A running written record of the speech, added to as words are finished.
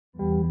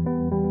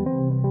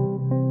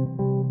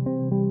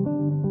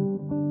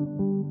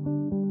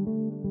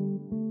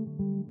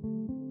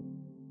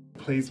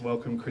Please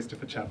welcome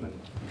Christopher Chapman.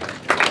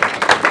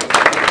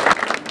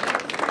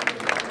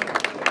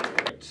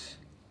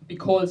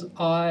 Because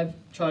I've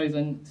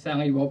chosen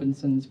Sally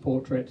Robinson's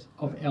portrait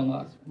of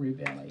Aurora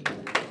Valley.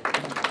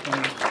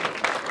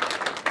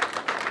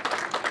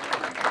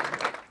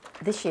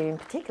 This year in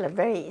particular,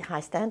 very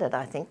high standard,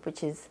 I think,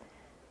 which is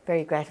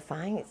very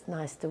gratifying. It's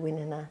nice to win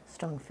in a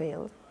strong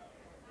field.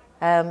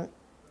 And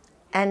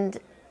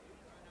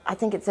I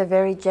think it's a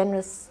very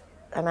generous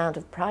amount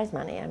of prize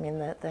money. I mean,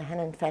 the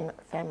Hannan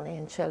family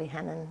and Shirley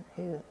Hannan,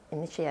 who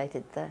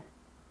initiated the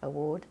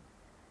award,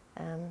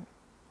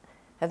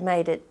 have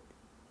made it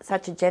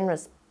such a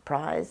generous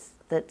prize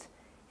that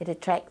it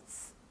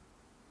attracts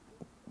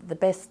the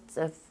best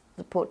of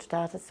the portrait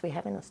artists we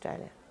have in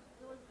Australia.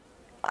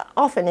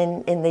 Often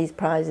in these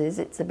prizes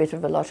it's a bit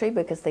of a lottery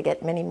because they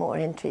get many more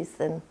entries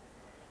than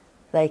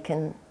they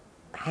can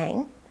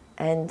hang,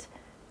 and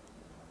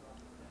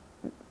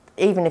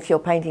even if your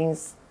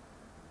painting's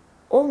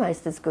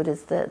almost as good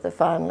as the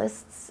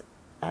finalists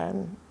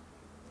and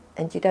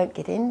you don't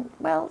get in,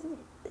 well,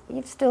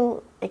 you've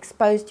still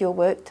exposed your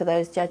work to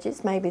those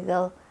judges. Maybe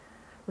they'll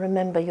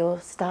remember your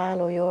style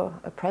or your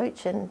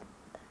approach and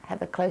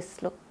have a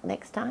close look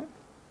next time.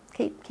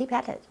 Keep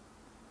at it.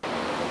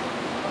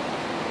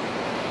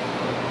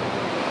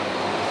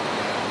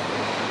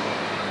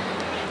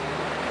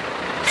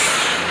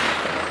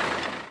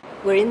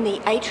 We're in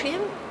the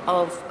atrium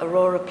of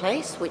Aurora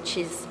Place, which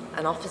is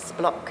an office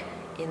block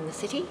in the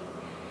city.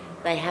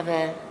 They have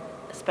a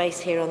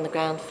space here on the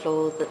ground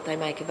floor that they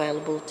make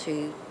available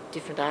to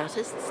different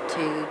artists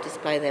to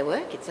display their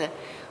work. It's a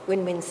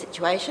win-win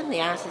situation. The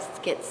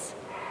artist gets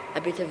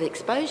a bit of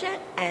exposure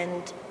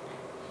and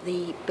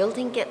the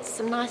building gets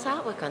some nice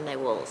artwork on their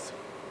walls.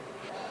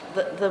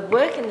 The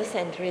work in the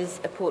centre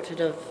is a portrait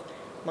of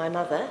my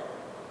mother.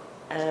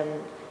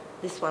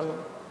 This one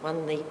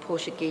won the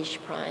Portuguese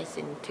Prize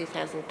in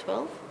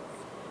 2012.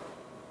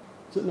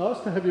 Is it nice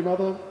to have your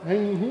mother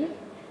hanging here?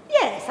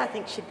 Yes, I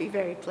think she'd be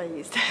very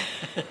pleased.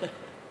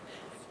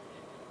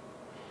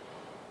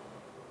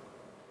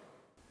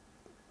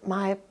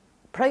 My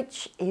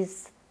approach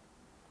is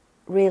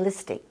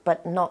realistic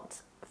but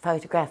not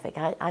photographic.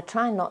 I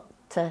try not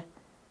to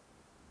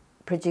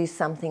produce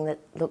something that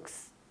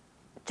looks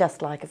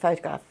just like a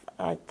photograph.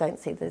 I don't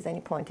see there's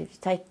any point. If you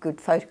take a good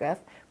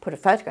photograph, put a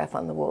photograph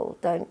on the wall.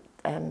 Don't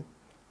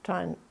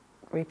try and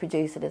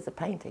reproduce it as a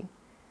painting.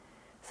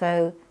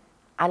 So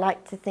I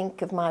like to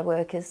think of my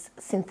work as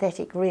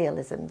synthetic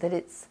realism, that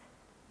it's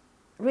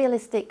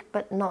realistic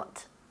but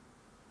not,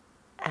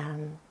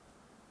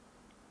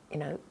 you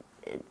know,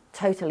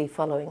 totally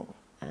following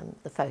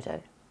the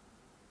photo.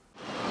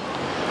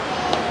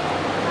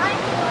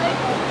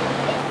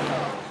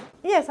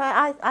 Yes,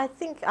 I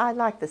think I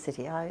like the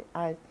city.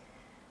 I'm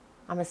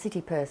a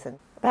city person.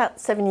 About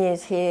 7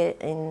 years here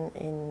in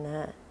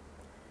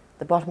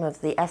the bottom of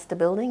the Astor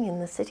building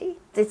in the city.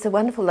 It's a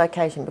wonderful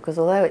location because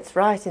although it's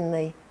right in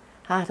the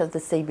heart of the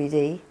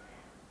CBD,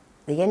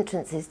 the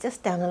entrance is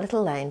just down a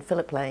little lane,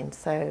 Phillip Lane,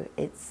 so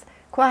it's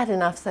quiet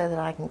enough so that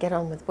I can get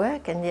on with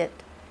work, and yet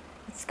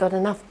it's got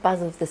enough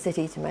buzz of the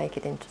city to make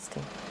it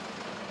interesting.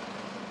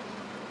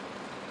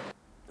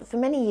 For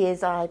many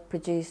years I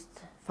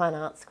produced fine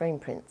art screen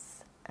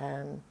prints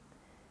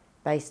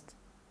based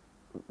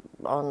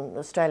on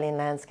Australian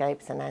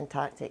landscapes and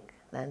Antarctic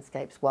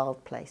landscapes,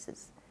 wild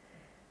places.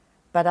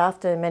 But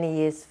after many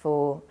years,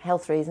 for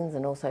health reasons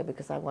and also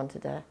because I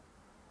wanted a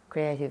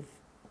creative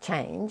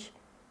challenge,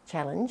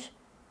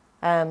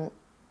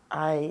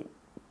 I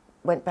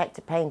went back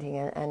to painting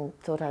and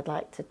thought I'd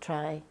like to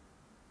try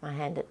my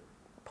hand at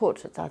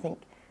portraits. I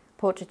think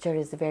portraiture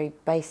is a very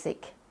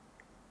basic,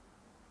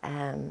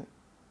 well,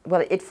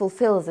 it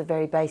fulfills a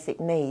very basic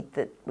need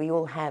that we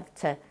all have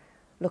to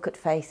look at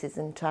faces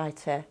and try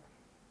to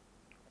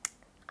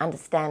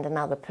understand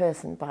another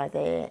person by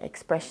their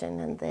expression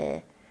and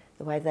the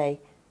way they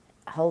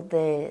hold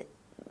their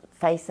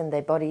face and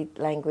their body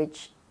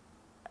language.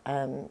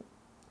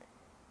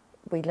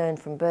 We learn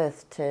from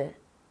birth to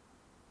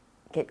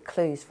get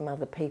clues from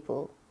other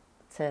people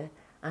to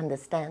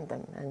understand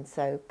them, and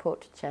so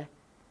portraiture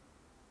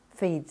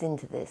feeds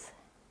into this.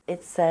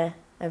 It's a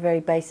very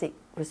basic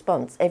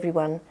response.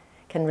 Everyone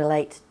can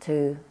relate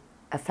to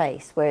a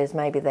face, whereas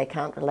maybe they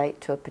can't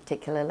relate to a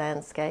particular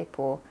landscape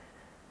or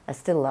a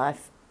still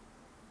life.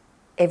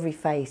 Every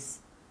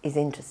face is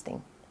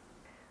interesting.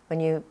 When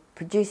you're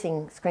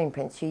producing screen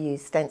prints, you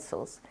use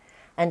stencils,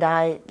 and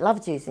I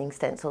loved using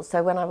stencils,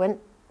 so when I went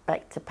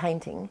back to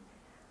painting,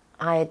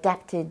 I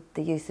adapted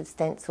the use of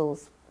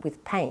stencils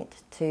with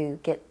paint to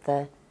get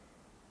the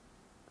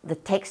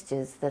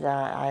textures that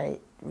I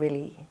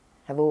really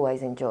have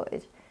always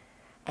enjoyed,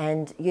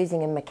 and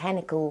using a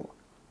mechanical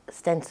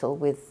stencil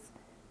with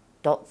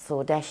dots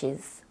or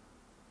dashes,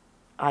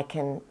 I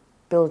can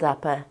build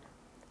up a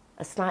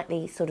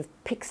slightly sort of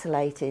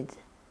pixelated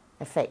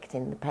effect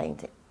in the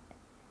painting,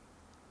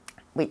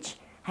 which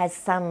has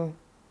some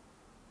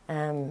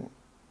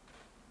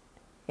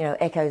you know,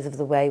 echoes of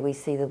the way we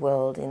see the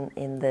world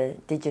in the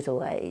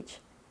digital age,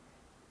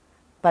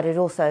 but it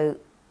also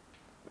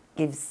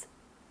gives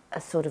a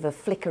sort of a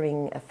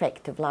flickering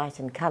effect of light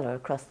and colour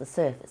across the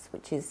surface,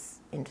 which is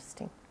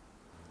interesting.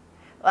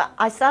 Well,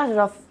 I started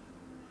off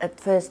at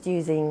first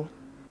using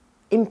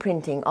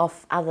imprinting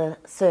off other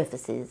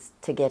surfaces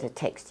to get a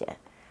texture,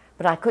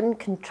 but I couldn't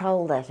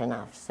control that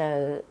enough,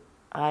 so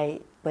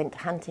I went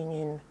hunting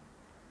in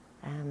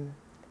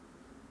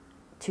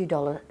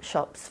 $2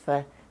 shops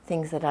for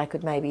things that I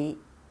could maybe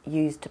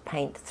use to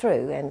paint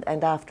through,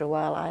 and after a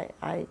while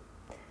I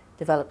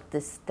developed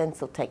this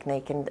stencil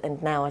technique,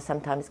 and now I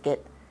sometimes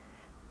get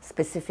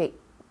specific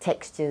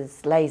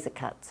textures laser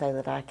cut so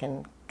that I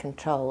can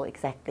control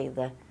exactly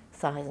the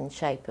size and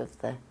shape of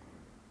the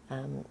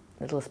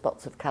little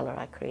spots of colour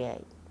I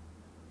create.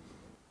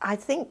 I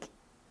think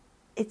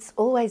it's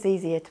always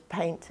easier to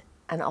paint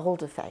an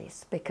older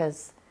face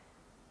because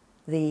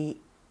the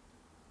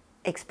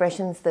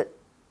expressions that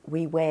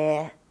we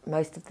wear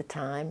most of the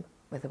time,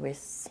 whether we're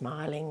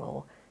smiling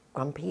or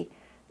grumpy,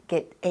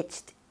 get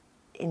etched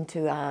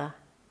into our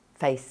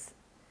face,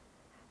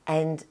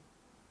 and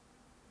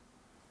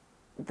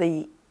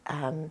there's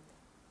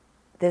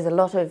a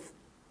lot of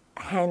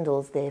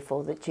handles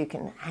therefore that you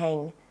can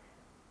hang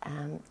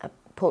a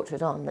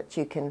portrait on, that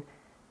you can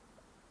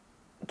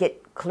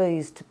get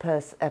clues to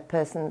a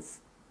person's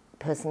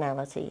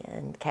personality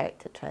and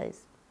character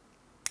traits,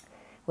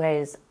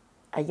 whereas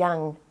a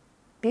young,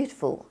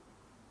 beautiful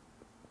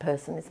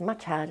person is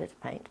much harder to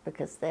paint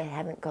because they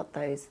haven't got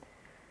those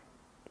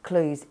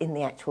clues in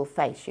the actual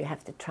face. You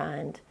have to try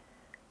and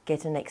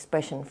get an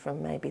expression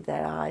from maybe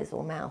their eyes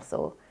or mouth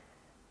or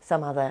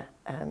some other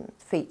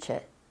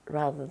feature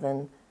rather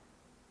than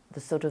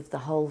the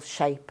whole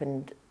shape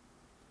and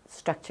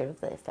structure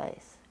of their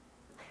face.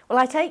 Well,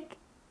 I take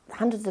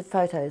hundreds of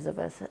photos of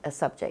a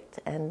subject,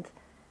 and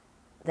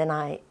then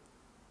I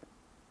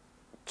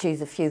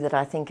choose a few that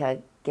I think are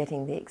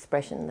getting the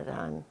expression that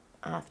I'm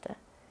after.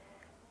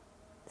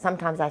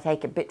 Sometimes I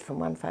take a bit from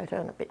one photo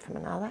and a bit from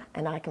another,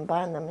 and I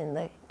combine them in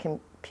the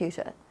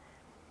computer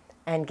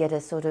and get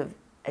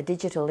a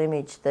digital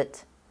image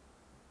that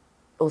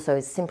also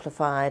is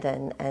simplified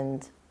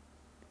and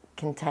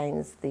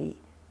contains the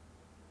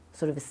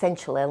sort of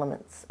essential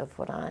elements of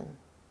what I'm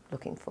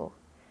looking for.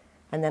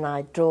 And then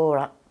I draw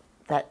up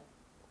that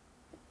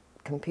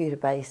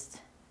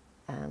computer-based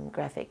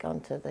graphic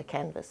onto the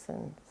canvas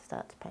and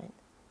start to paint.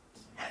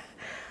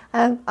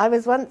 I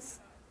was once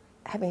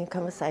having a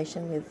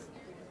conversation with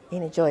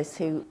Ina Joyce,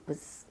 who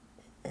was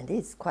and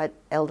is quite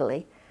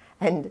elderly,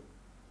 and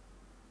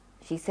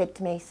she said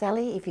to me,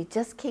 "Sally, if you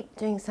just keep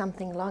doing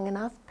something long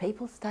enough,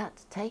 people start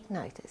to take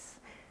notice."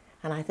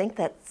 And I think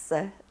that's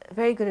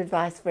very good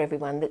advice for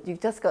everyone, that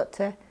you've just got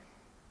to,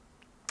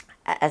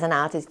 as an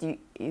artist,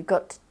 you've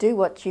got to do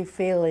what you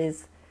feel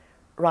is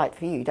right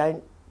for you.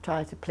 Don't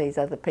try to please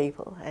other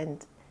people,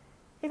 and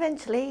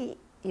eventually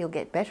you'll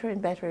get better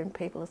and better and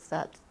people will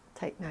start to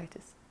take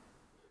notice.